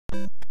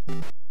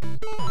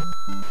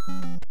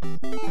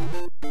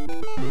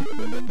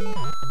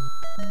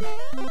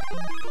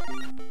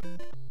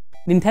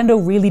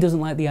Nintendo really doesn't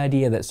like the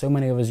idea that so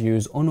many of us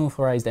use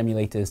unauthorized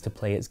emulators to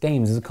play its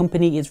games. As a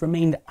company, it's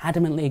remained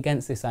adamantly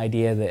against this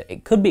idea that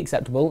it could be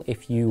acceptable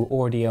if you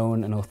already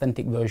own an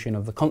authentic version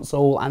of the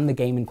console and the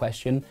game in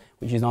question,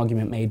 which is an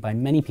argument made by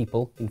many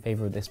people in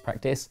favor of this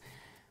practice.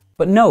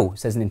 But no,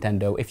 says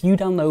Nintendo, if you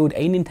download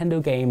a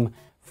Nintendo game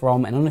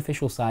from an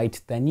unofficial site,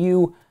 then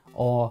you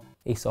are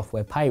a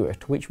software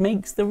pirate, which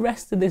makes the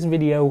rest of this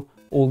video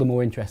all the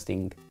more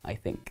interesting, I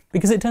think.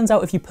 Because it turns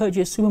out if you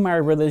purchase Super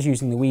Mario Bros.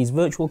 Using the Wii's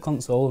Virtual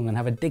Console and then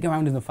have a dig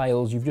around in the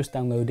files you've just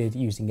downloaded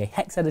using a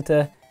hex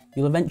editor,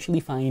 you'll eventually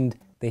find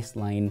this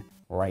line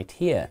right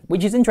here.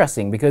 Which is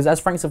interesting because, as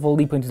Frank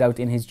Cifaldi pointed out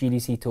in his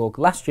GDC talk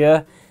last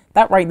year,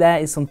 that right there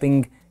is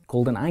something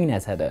called an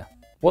INES header.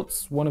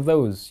 What's one of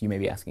those, you may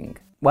be asking?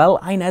 Well,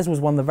 INES was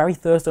one of the very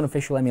first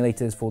unofficial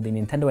emulators for the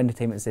Nintendo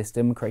Entertainment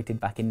System, created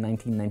back in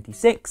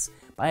 1996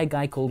 by a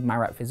guy called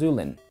Marat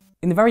Fizulin.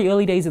 In the very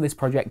early days of this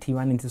project, he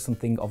ran into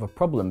something of a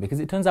problem, because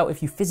it turns out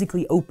if you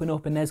physically open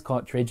up a NES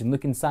cartridge and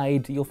look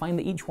inside, you'll find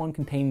that each one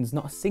contains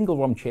not a single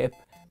ROM chip,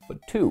 but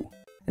two.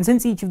 And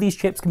since each of these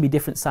chips can be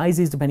different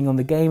sizes depending on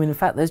the game, and in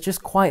fact there's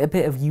just quite a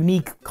bit of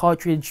unique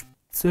cartridge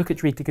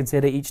circuitry to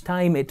consider each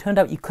time, it turned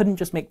out you couldn't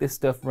just make this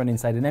stuff run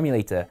inside an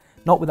emulator,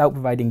 not without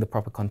providing the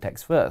proper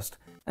context first.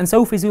 And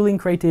so Fizulin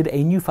created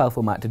a new file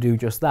format to do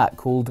just that,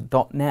 called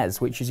 .NES,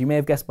 which, as you may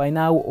have guessed by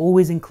now,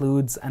 always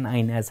includes an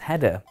INES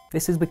header.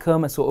 This has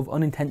become a sort of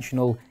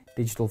unintentional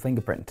digital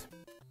fingerprint.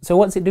 So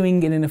what's it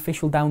doing in an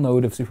official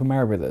download of Super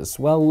Mario Bros?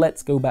 Well,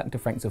 let's go back to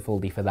Frank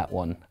Cifaldi for that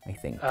one, I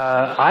think.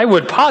 I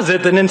would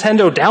posit that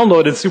Nintendo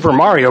downloaded Super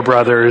Mario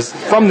Bros.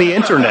 From the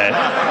internet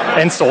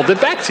and sold it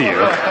back to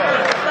you.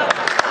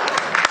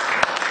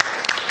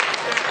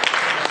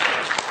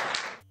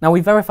 Now, we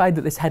verified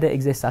that this header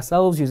exists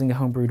ourselves using a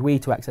homebrewed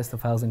Wii to access the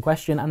files in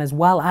question, and as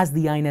well as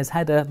the INES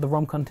header, the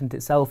ROM content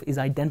itself is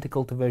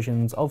identical to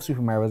versions of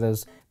Super Mario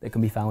Bros. That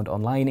can be found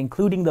online,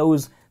 including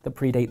those that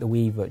predate the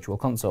Wii Virtual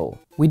Console.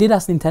 We did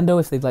ask Nintendo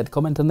if they'd like to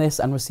comment on this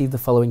and received the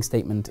following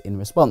statement in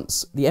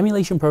response. The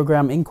emulation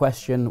program in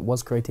question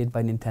was created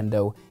by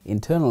Nintendo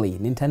internally.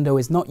 Nintendo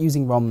is not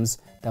using ROMs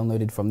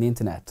downloaded from the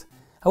internet.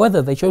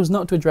 However, they chose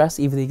not to address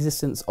either the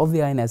existence of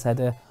the INES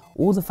header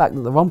or the fact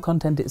that the ROM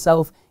content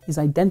itself is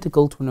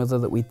identical to another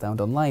that we'd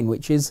found online,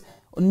 which is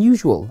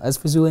unusual. As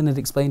Fizulin had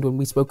explained when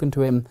we spoken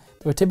to him,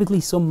 there are typically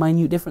some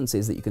minute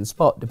differences that you can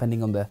spot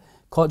depending on the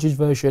cartridge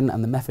version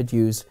and the method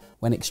used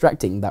when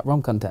extracting that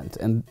ROM content,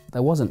 and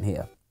there wasn't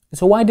here.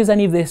 So why does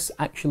any of this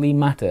actually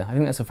matter? I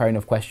think that's a fair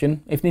enough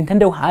question. If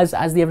Nintendo has,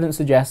 as the evidence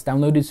suggests,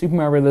 downloaded Super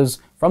Mario Bros.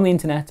 From the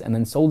internet and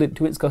then sold it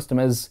to its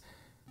customers,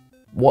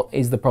 what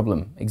is the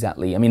problem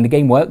exactly? I mean, the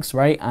game works,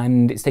 right?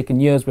 And it's taken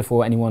years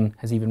before anyone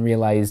has even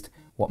realized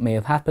what may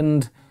have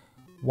happened.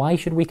 Why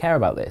should we care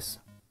about this?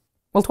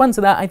 Well, to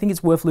answer that, I think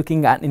it's worth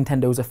looking at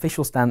Nintendo's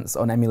official stance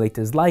on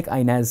emulators like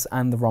INES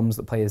and the ROMs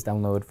that players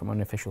download from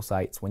unofficial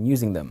sites when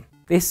using them.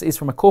 This is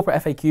from a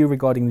corporate FAQ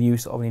regarding the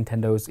use of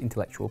Nintendo's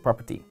intellectual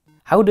property.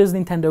 How does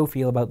Nintendo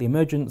feel about the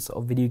emergence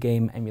of video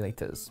game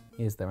emulators?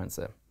 Here's their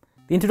answer.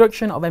 The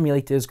introduction of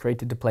emulators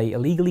created to play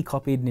illegally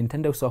copied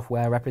Nintendo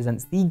software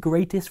represents the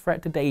greatest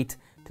threat to date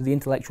to the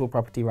intellectual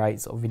property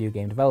rights of video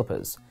game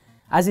developers.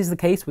 As is the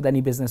case with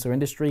any business or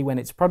industry, when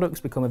its products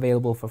become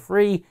available for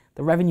free,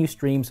 the revenue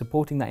stream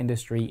supporting that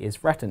industry is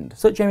threatened.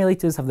 Such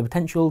emulators have the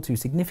potential to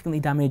significantly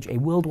damage a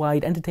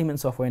worldwide entertainment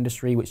software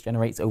industry which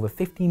generates over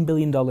 $15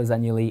 billion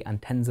annually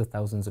and tens of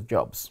thousands of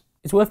jobs.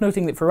 It's worth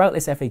noting that throughout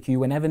this FAQ,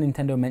 whenever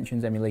Nintendo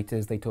mentions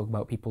emulators, they talk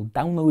about people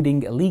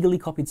downloading illegally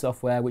copied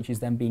software which is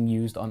then being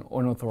used on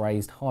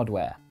unauthorized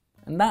hardware.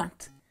 And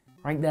that,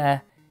 right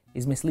there,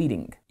 is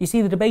misleading. You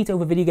see, the debate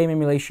over video game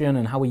emulation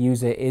and how we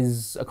use it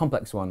is a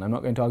complex one, I'm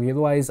not going to argue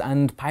otherwise,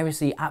 and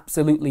piracy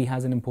absolutely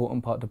has an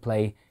important part to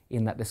play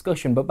in that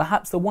discussion, but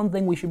perhaps the one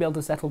thing we should be able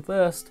to settle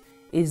first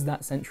is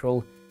that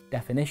central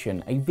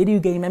definition. A video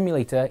game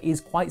emulator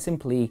is quite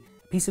simply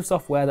a piece of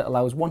software that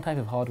allows one type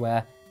of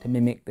hardware to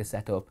mimic the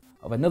setup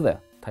of another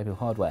type of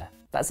hardware.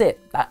 That's it.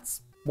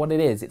 That's what it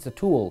is. It's a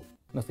tool,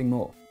 nothing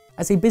more.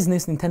 As a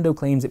business, Nintendo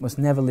claims it must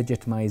never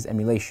legitimize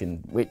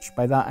emulation, which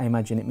by that I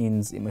imagine it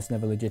means it must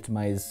never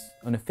legitimize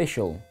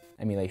unofficial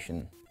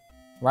emulation,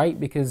 right?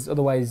 Because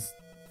otherwise,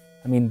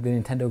 I mean, the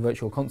Nintendo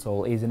Virtual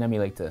Console is an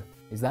emulator.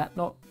 Is that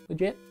not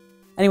legit?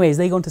 Anyways,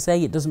 they go on to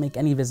say it doesn't make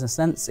any business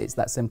sense, it's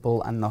that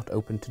simple and not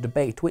open to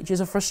debate, which is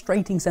a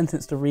frustrating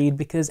sentence to read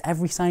because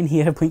every sign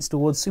here points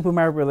towards Super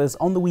Mario Bros.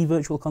 On the Wii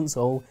Virtual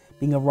Console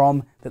being a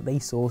ROM that they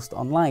sourced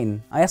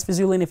online. I asked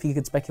Fizulin if he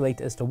could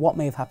speculate as to what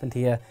may have happened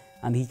here,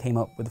 and he came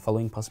up with the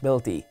following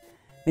possibility.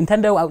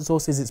 Nintendo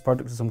outsources its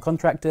product to some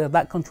contractor,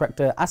 that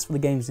contractor asks for the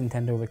games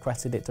Nintendo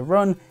requested it to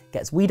run,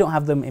 gets "we don't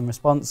have them" in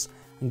response,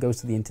 and goes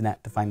to the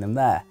internet to find them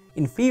there.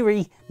 In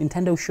theory,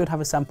 Nintendo should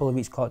have a sample of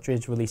each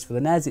cartridge released for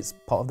the NES, it's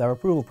part of their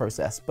approval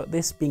process, but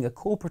this being a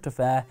corporate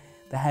affair,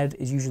 the head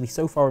is usually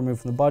so far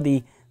removed from the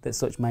body that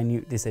such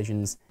minute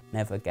decisions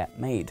never get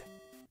made.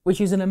 Which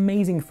is an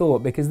amazing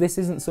thought, because this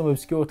isn't some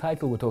obscure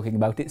title we're talking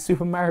about, it's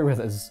Super Mario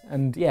Brothers.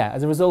 And yeah,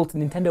 as a result,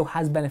 Nintendo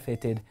has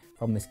benefited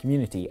from this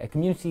community, a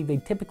community they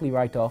typically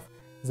write off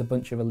as a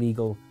bunch of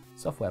illegal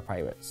software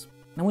pirates.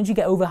 Now once you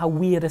get over how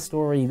weird a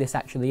story this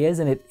actually is,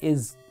 and it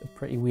is a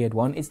pretty weird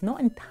one, it's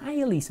not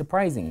entirely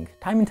surprising.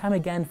 Time and time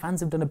again, fans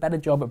have done a better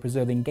job at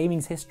preserving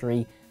gaming's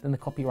history than the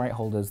copyright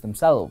holders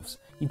themselves.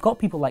 You've got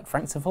people like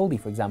Frank Cifaldi,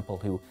 for example,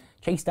 who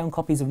chased down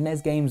copies of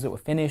NES games that were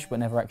finished but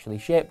never actually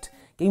shipped,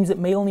 games that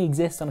may only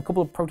exist on a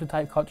couple of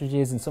prototype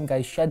cartridges in some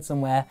guy's shed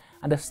somewhere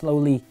and are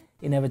slowly,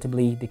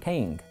 inevitably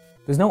decaying.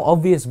 There's no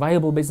obvious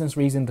viable business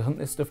reason to hunt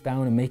this stuff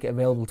down and make it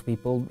available to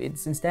people.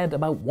 It's instead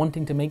about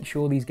wanting to make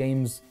sure these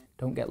games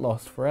don't get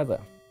lost forever.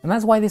 And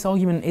that's why this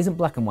argument isn't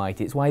black and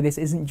white. It's why this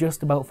isn't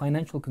just about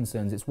financial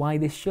concerns. It's why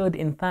this should,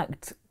 in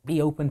fact,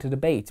 be open to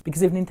debate.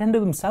 Because if Nintendo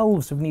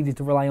themselves have needed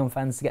to rely on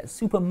fans to get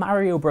Super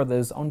Mario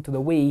Brothers onto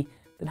the Wii,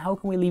 then how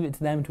can we leave it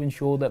to them to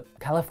ensure that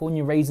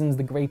California Raisins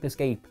The Grape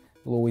Escape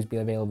will always be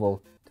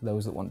available to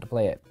those that want to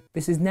play it?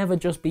 This has never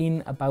just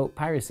been about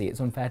piracy. It's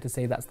unfair to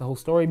say that's the whole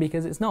story,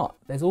 because it's not.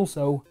 There's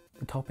also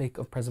the topic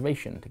of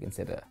preservation to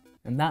consider.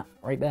 And that,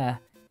 right there,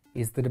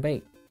 is the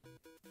debate.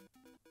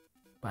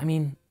 But I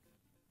mean,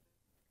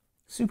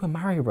 Super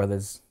Mario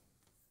Brothers,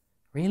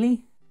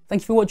 really?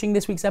 Thank you for watching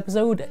this week's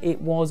episode.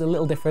 It was a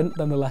little different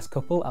than the last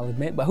couple, I'll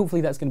admit, but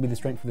hopefully that's going to be the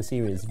strength of the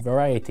series.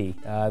 Variety.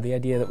 The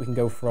idea that we can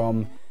go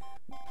from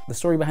the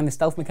story behind the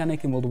stealth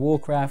mechanic in World of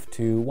Warcraft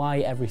to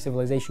why every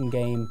Civilization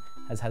game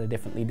has had a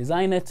different lead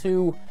designer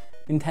to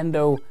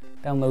Nintendo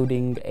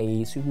downloading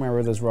a Super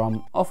Mario Bros.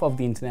 ROM off of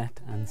the internet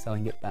and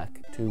selling it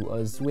back to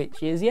us,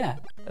 which is, yeah,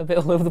 a bit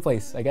all over the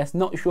place, I guess.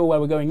 Not sure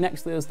where we're going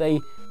next Thursday,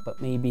 but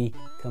maybe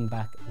come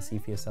back and see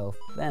for yourself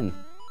then.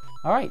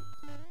 Alright,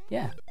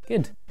 yeah,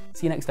 good.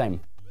 See you next time.